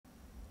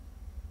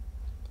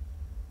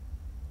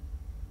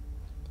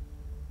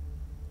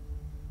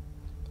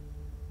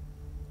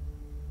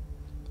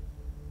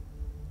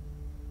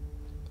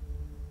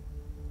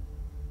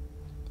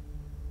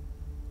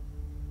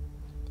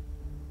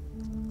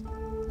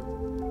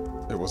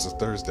was a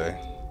Thursday,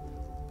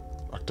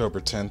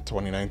 October 10th,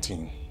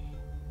 2019.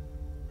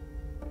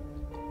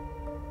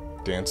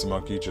 Dance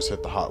Monkey just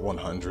hit the Hot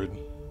 100.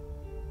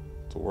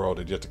 The world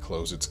had yet to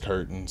close its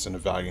curtains in a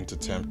valiant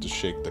attempt to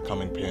shake the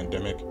coming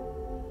pandemic.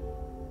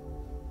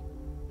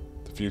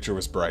 The future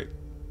was bright.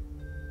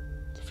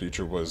 The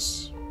future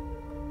was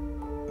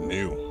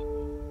new.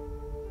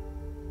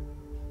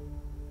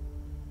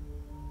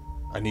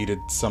 I needed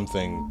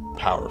something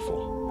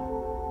powerful.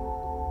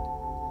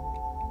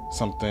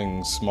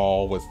 Something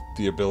small with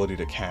the ability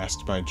to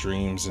cast my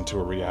dreams into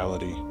a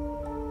reality.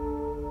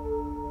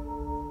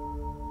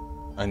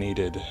 I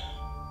needed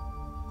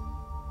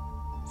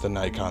the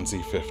Nikon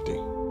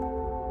Z50.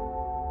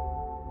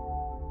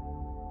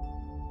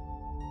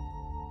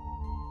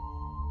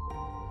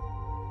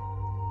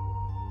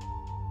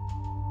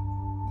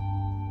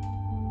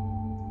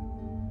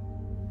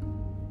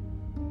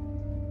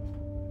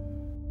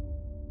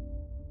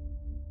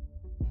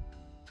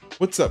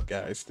 What's up,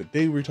 guys?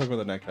 Today we're talking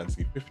about the Nikon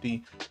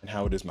Z50 and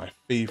how it is my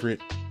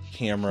favorite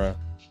camera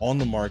on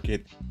the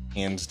market,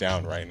 hands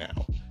down right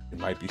now. It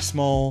might be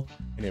small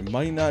and it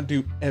might not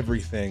do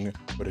everything,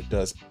 but it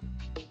does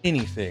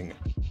anything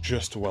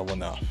just well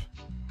enough.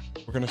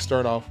 We're going to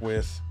start off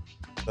with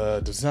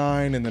the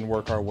design and then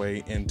work our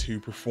way into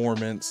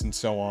performance and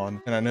so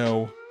on. And I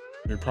know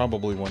you're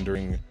probably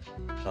wondering,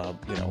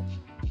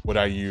 what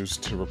I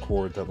used to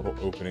record that little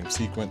opening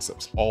sequence. That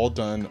was all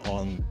done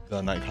on the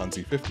Nikon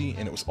Z50,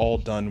 and it was all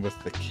done with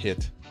the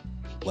kit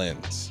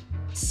lens,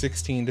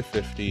 16 to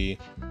 50,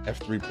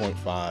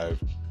 f3.5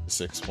 to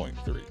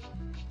 6.3.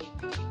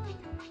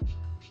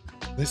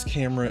 This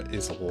camera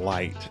is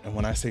light, and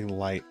when I say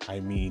light, I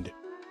mean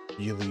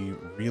really,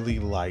 really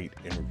light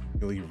and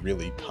really,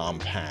 really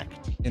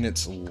compact. In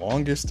its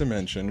longest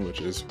dimension, which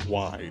is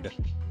wide,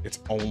 it's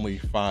only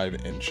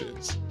 5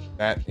 inches.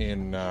 That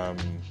in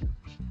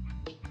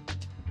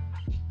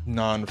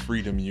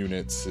non-freedom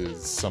units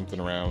is something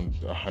around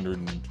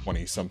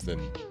 120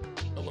 something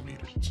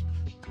millimeters,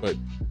 but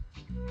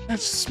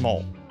that's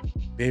small,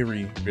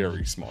 very,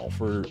 very small.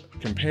 For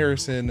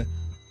comparison,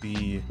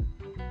 the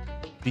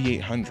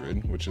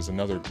D800, which is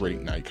another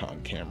great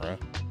Nikon camera,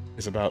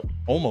 is about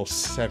almost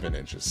 7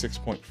 inches,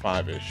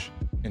 6.5-ish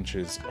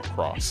inches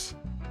across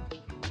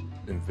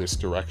in this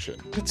direction.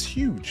 It's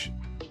huge.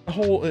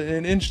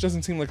 An inch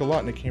doesn't seem like a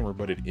lot in a camera,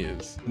 but it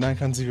is. The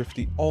Nikon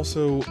Z50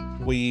 also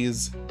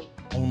weighs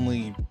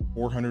only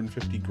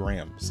 450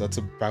 grams. That's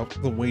about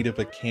the weight of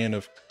a can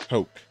of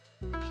Coke.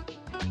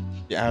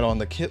 You add on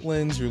the kit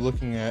lens, you're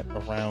looking at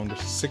around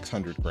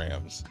 600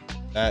 grams.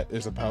 That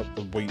is about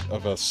the weight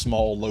of a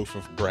small loaf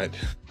of bread.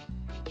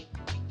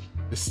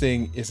 This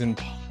thing is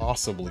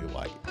impossibly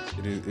light.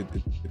 It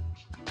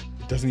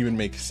doesn't even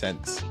make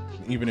sense.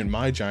 Even in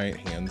my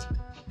giant hands,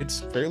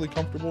 it's fairly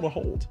comfortable to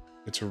hold.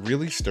 It's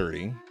really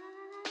sturdy.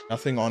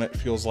 Nothing on it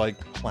feels like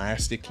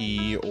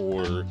plasticky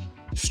or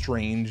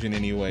strange in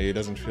any way. It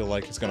doesn't feel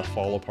like it's gonna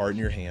fall apart in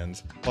your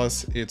hands.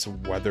 Plus, it's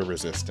weather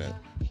resistant.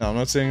 Now, I'm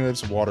not saying that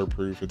it's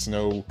waterproof. It's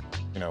no,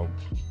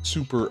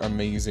 super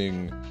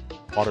amazing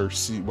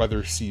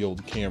weather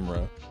sealed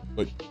camera,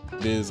 but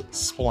it is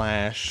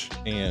splash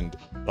and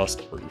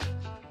dust proof,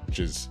 which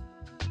is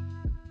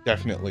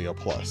definitely a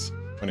plus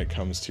when it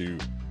comes to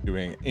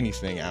doing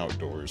anything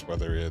outdoors,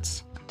 whether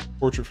it's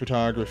portrait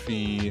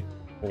photography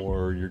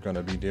or you're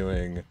gonna be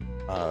doing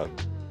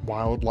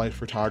wildlife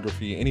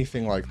photography,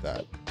 anything like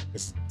that.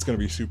 It's going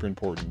to be super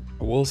important.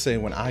 I will say,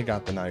 when I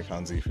got the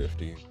Nikon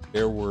Z50,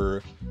 there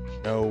were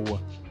no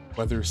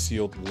weather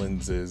sealed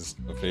lenses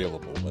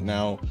available, but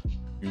now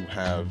you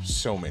have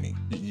so many.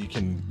 You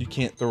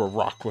can't throw a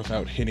rock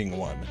without hitting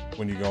one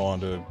when you go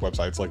onto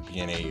websites like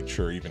B&H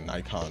or even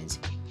Nikon's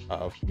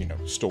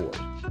store.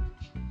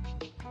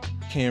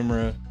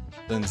 Camera,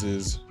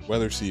 lenses,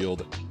 weather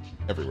sealed,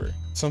 everywhere.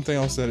 Something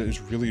else that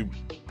is really,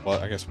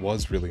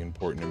 was really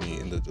important to me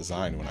in the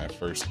design when I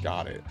first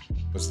got it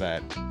was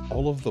that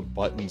all of the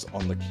buttons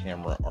on the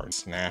camera are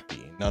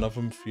snappy. None of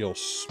them feel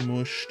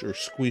smushed or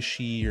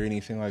squishy or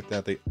anything like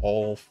that. They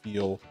all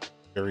feel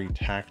very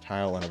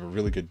tactile and have a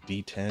really good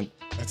detent.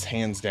 That's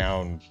hands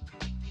down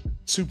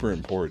super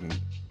important.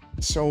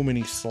 So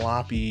many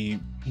sloppy,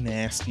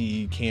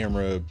 nasty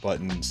camera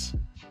buttons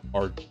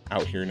are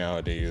out here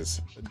nowadays.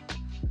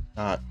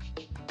 Not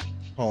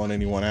calling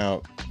anyone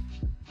out,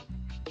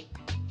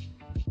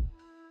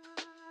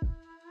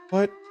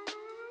 but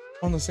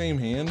on the same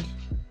hand,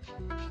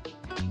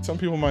 some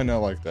people might not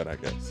like that, I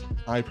guess.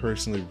 I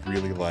personally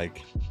really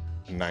like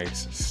a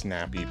nice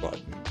snappy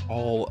button.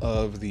 All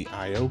of the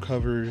I/O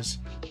covers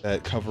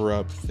that cover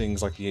up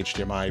things like the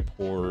HDMI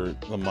port,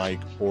 the mic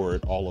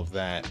port, all of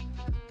that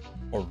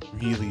are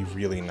really,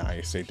 really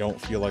nice. They don't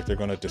feel like they're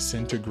going to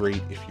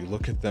disintegrate if you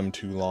look at them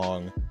too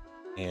long,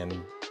 and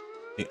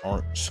they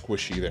aren't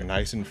squishy. They're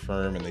nice and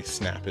firm and they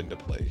snap into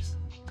place.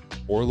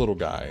 Poor little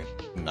guy,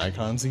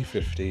 Nikon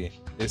Z50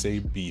 is a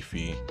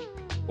beefy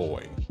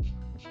boy.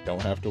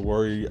 Don't have to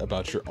worry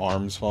about your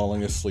arms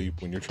falling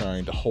asleep when you're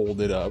trying to hold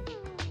it up,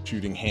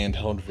 shooting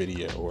handheld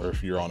video, or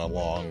if you're on a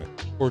long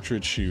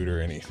portrait shoot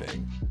or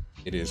anything.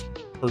 It is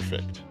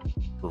perfect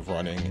for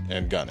running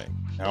and gunning.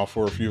 Now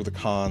for a few of the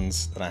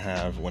cons that I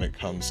have when it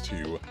comes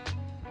to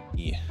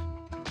the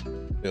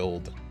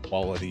build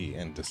quality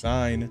and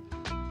design.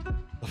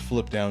 The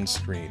flip down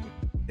screen.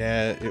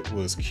 Yeah, it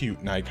was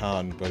cute,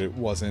 Nikon, but it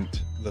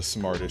wasn't the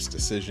smartest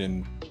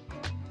decision.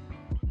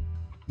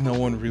 No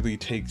one really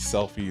takes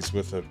selfies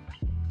with a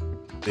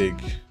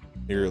big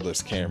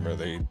mirrorless camera.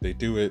 They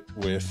do it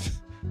with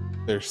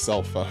their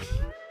cell phone.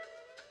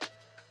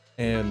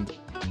 And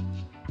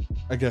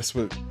I guess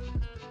what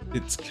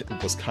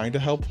it was kind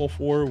of helpful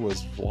for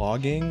was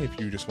vlogging, if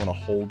you just want to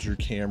hold your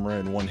camera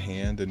in one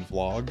hand and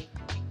vlog.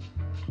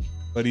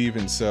 But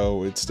even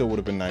so, it still would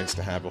have been nice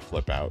to have a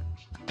flip out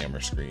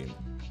camera screen.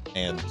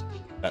 And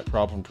that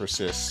problem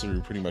persists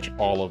through pretty much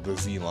all of the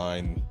Z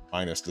line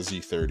minus the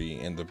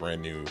Z30 and the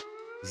brand new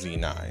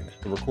Z9.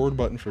 The record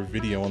button for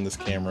video on this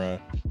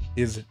camera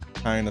is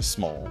kind of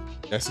small.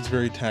 Yes, it's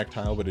very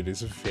tactile, but it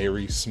is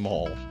very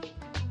small.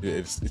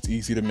 It's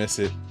easy to miss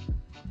it,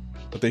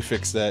 but they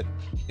fixed that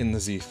in the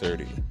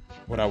Z30.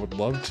 What I would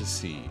love to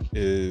see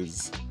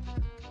is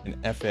an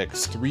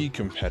FX3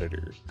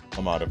 competitor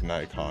come out of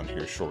Nikon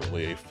here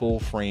shortly, a full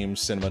frame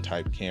cinema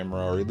type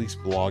camera, or at least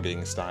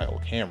vlogging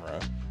style camera,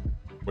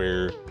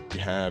 where you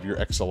have your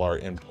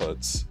XLR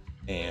inputs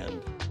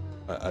and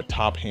a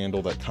top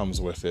handle that comes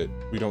with it.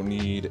 We don't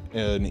need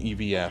an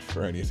EVF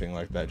or anything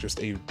like that,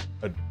 just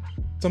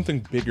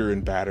something bigger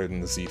and badder than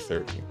the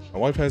Z30. My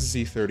wife has a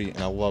Z30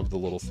 and I love the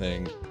little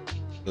thing.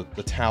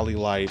 The tally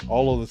light,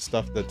 all of the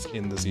stuff that's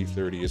in the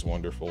Z30 is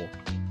wonderful.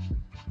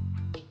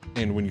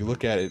 And when you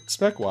look at it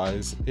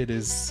spec-wise, it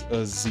is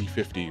a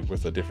Z50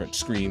 with a different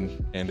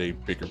screen and a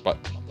bigger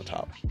button on the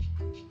top.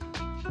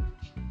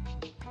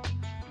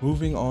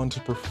 Moving on to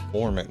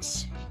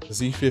performance.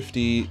 The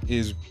Z50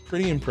 is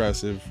pretty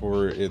impressive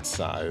for its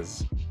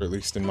size, or at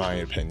least in my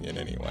opinion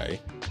anyway.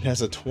 It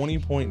has a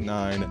 20.9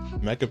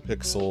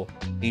 megapixel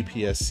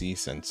APS-C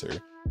sensor,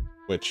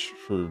 which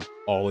for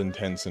all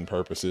intents and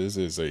purposes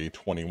is a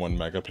 21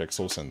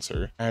 megapixel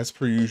sensor. As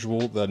per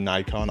usual, the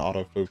Nikon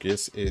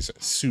autofocus is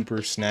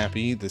super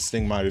snappy. This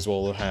thing might as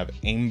well have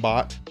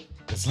aimbot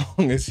as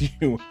long as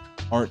you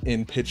aren't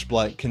in pitch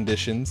black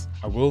conditions.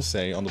 I will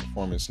say on the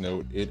performance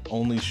note, it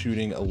only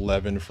shooting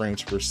 11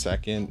 frames per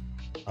second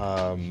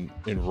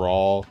in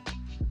raw,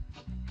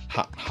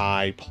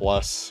 high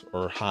plus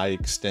or high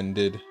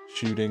extended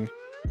shooting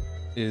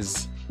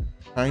is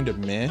kind of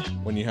meh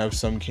when you have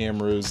some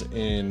cameras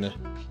in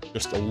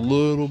just a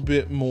little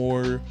bit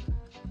more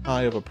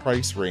high of a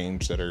price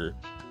range that are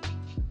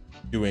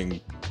doing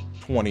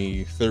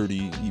 20,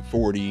 30,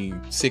 40,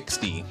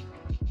 60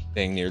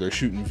 dang near. They're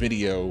shooting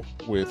video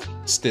with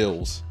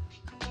stills.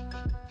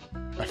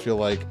 I feel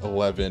like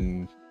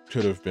 11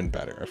 could have been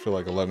better. I feel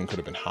like 11 could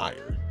have been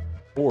higher,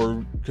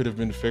 or could have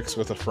been fixed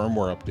with a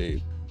firmware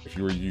update if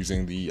you were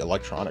using the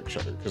electronic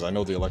shutter, because I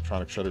know the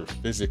electronic shutter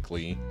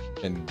physically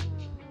can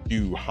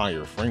do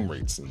higher frame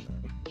rates than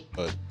that,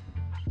 but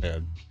yeah,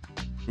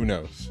 who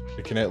knows?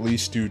 It can at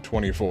least do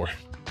 24.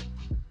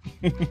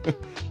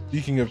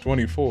 Speaking of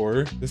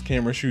 24, this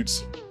camera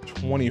shoots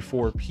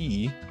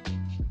 24p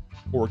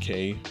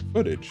 4K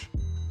footage,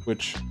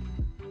 which,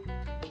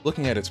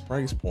 looking at its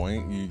price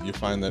point, you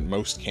find that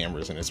most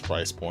cameras in its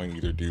price point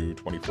either do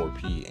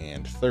 24p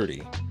and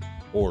 30,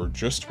 or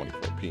just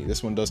 24p.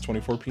 This one does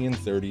 24p and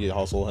 30. It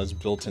also has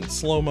built-in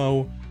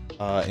slow-mo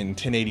in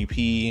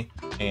 1080p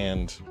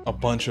and a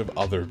bunch of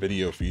other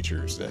video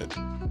features that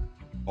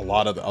a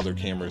lot of the other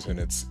cameras in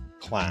its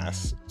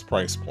class, its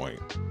price point,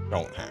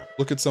 don't have.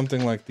 Look at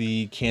something like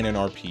the Canon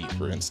RP,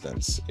 for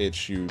instance. It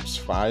shoots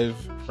 5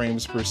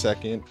 frames per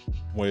second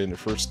when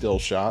for still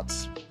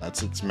shots.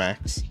 That's its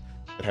max.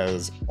 It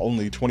has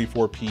only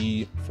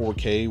 24p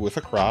 4K with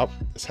a crop.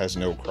 This has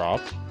no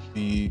crop.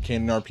 The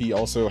Canon RP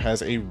also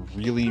has a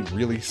really,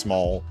 really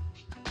small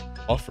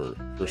buffer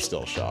for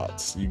still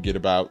shots. You get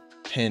about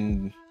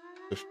 10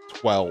 to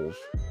 12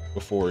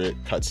 before it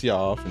cuts you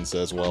off and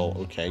says, well,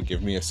 okay,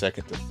 give me a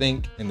second to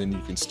think, and then you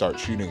can start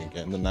shooting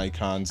again. The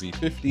Nikon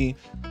Z50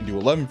 can do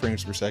 11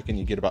 frames per second.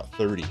 You get about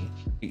 30,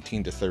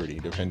 18 to 30,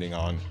 depending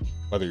on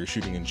whether you're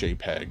shooting in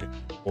JPEG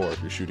or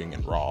if you're shooting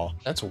in RAW.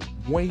 That's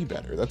way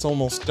better. That's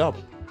almost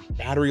double.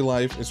 Battery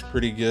life is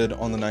pretty good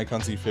on the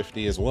Nikon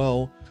Z50 as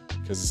well,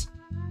 because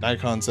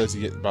Nikon says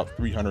you get about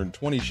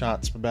 320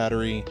 shots per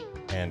battery,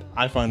 and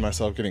I find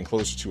myself getting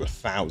closer to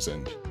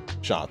 1,000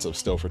 shots of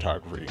still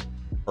photography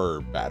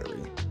per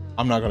battery.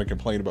 I'm not going to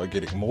complain about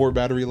getting more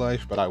battery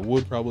life, but I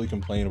would probably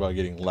complain about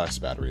getting less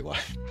battery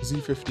life. The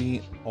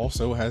Z50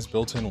 also has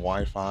built-in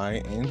Wi-Fi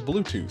and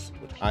Bluetooth,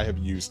 which I have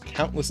used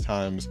countless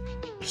times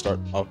to start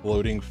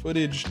uploading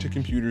footage to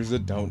computers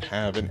that don't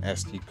have an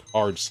SD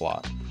card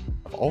slot.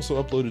 I've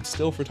also uploaded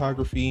still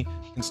photography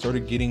and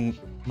started getting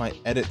my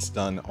edits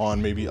done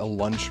on maybe a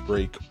lunch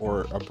break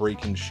or a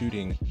break in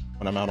shooting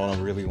when I'm out on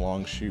a really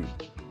long shoot.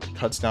 It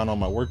cuts down on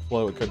my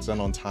workflow, it cuts down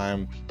on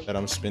time that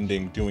I'm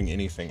spending doing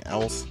anything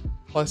else.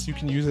 Plus, you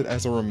can use it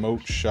as a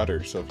remote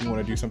shutter. So if you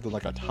want to do something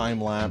like a time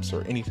lapse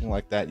or anything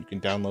like that, you can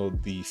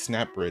download the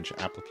SnapBridge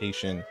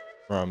application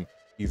from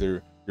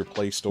either your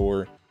Play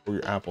Store or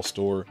your Apple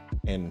Store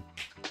and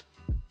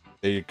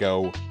There you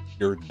go.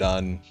 You're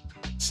done.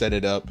 Set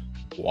it up,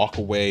 walk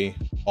away,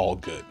 all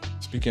good.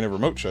 Speaking of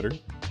remote shutter,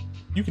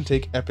 you can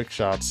take epic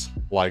shots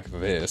like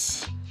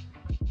this,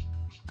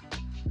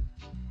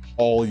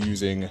 all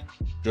using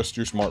just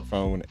your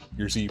smartphone,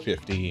 your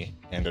Z50,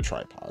 and a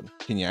tripod.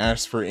 Can you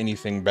ask for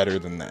anything better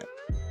than that?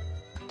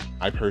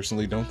 I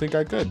personally don't think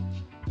I could,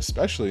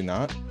 especially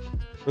not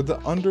for the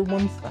under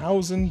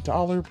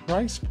 $1,000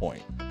 price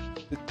point.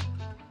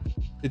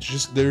 It's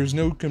just, there's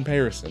no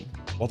comparison.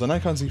 While the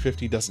Nikon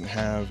Z50 doesn't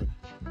have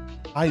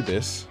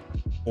IBIS,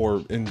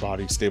 or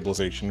in-body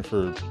stabilization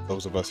for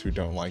those of us who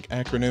don't like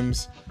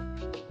acronyms,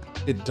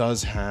 it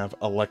does have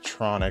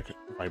electronic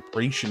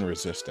vibration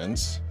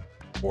resistance,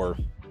 or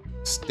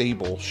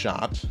stable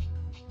shot,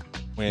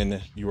 when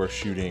you are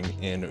shooting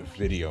in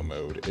video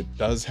mode. It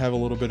does have a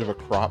little bit of a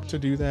crop to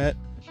do that,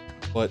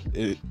 but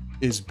it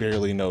is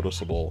barely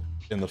noticeable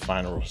in the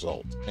final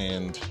result.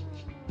 And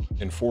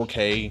in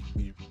 4K,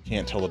 you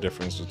can't tell the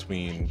difference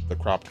between the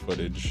cropped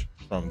footage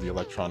from the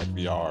electronic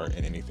VR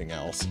and anything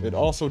else. It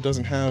also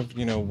doesn't have,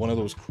 you know, one of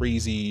those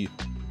crazy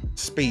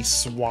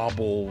space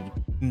swabble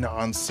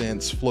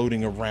nonsense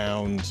floating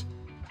around,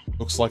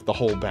 looks like the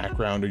whole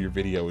background of your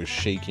video is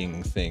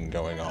shaking thing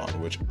going on,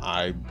 which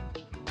I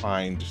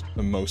find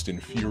the most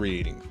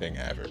infuriating thing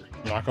ever.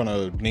 I'm not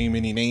gonna name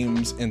any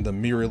names in the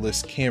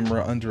mirrorless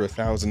camera under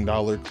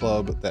 $1,000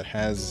 club that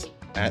has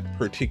that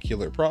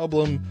particular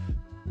problem,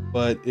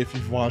 but if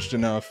you've watched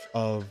enough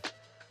of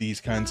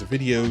these kinds of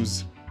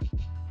videos,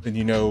 then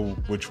you know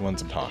which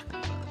ones I'm talking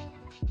about.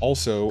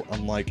 Also,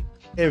 unlike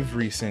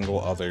every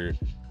single other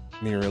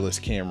mirrorless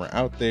camera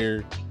out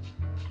there,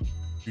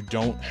 you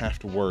don't have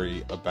to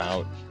worry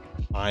about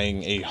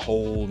buying a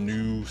whole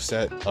new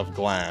set of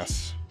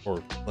glass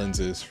or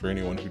lenses for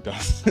anyone who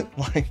doesn't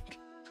like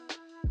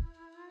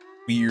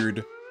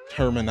weird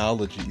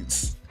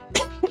terminologies.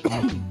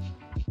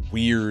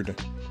 Weird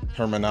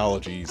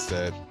terminologies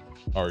that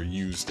are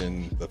used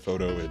in the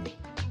photo and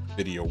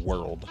video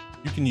world.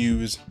 You can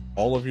use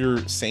all of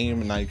your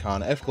same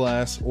Nikon F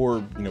glass,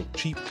 or, you know,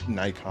 cheap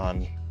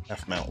Nikon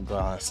F mount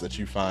glass that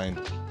you find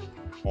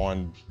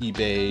on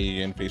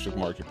eBay and Facebook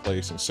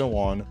Marketplace and so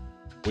on,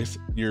 with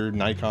your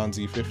Nikon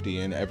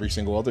Z50 and every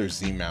single other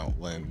Z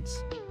mount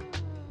lens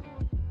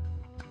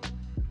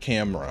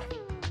camera.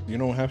 You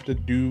don't have to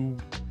do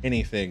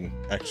anything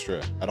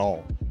extra at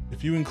all.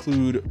 If you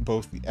include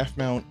both the F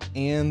mount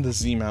and the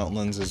Z mount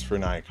lenses for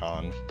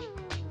Nikon,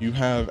 you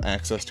have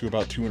access to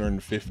about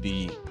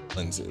 250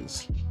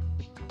 lenses.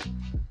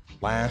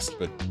 Last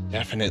but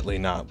definitely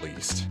not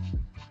least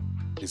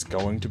is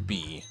going to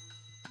be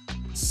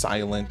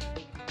silent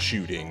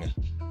shooting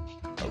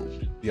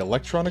mode. The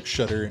electronic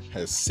shutter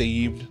has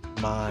saved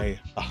my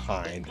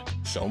behind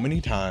so many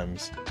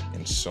times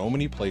in so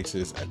many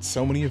places at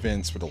so many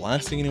events, but the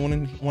last thing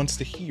anyone wants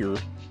to hear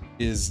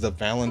is the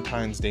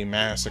Valentine's Day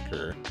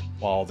massacre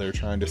while they're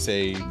trying to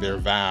say their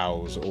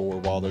vows, or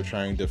while they're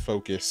trying to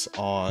focus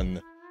on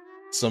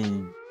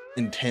some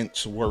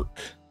intense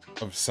work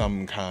of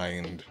some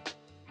kind.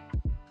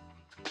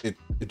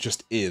 It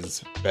just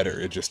is better.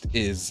 It just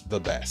is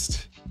the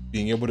best.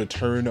 Being able to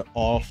turn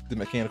off the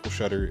mechanical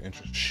shutter and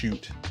just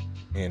shoot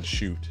and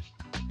shoot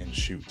and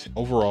shoot.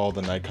 Overall,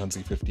 the Nikon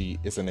Z50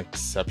 is an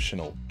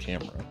exceptional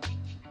camera.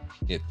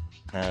 It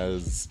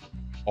has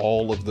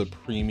all of the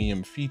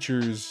premium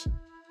features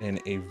in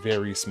a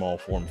very small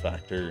form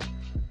factor,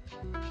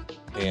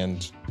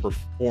 and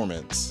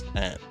performance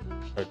at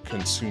a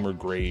consumer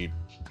grade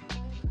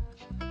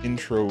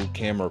intro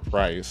camera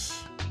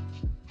price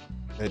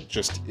that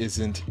just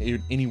isn't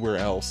anywhere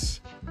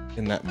else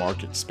in that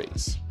market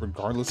space.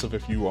 Regardless of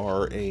if you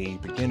are a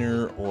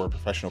beginner or a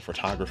professional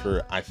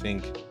photographer, I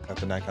think that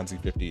the Nikon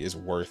Z50 is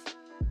worth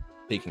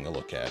taking a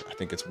look at. I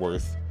think it's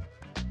worth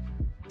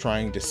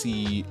trying to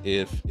see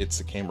if it's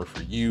a camera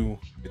for you.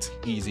 It's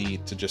easy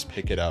to just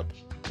pick it up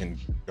and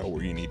go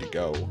where you need to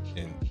go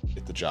and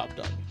get the job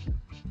done.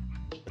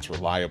 It's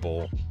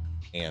reliable,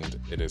 and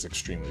it is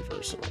extremely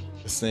versatile.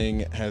 This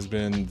thing has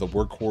been the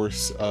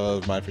workhorse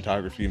of my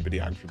photography and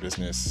videography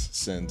business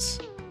since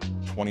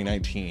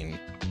 2019,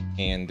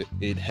 and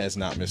it has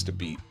not missed a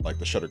beat. Like,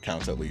 the shutter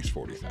count's at least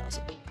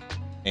 40,000,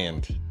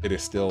 and it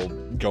is still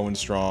going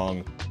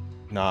strong.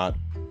 Not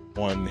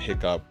one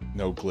hiccup,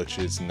 no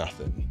glitches,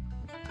 nothing.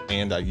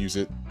 And I use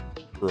it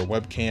for a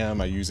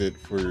webcam. I use it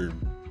for,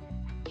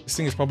 this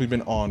thing has probably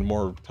been on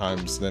more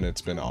times than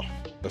it's been off.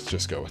 Let's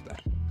just go with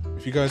that.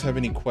 If you guys have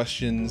any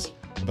questions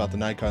about the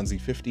Nikon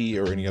Z50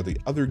 or any of the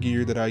other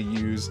gear that I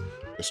use,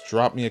 just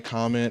drop me a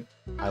comment.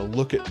 I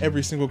look at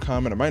every single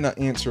comment. I might not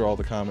answer all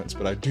the comments,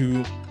 but I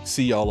do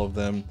see all of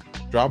them.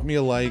 Drop me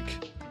a like,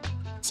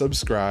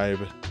 subscribe,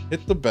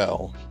 hit the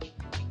bell,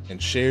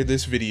 and share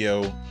this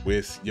video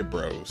with your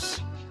bros,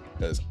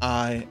 because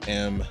I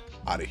am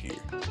out of here.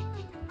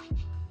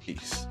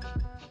 Peace.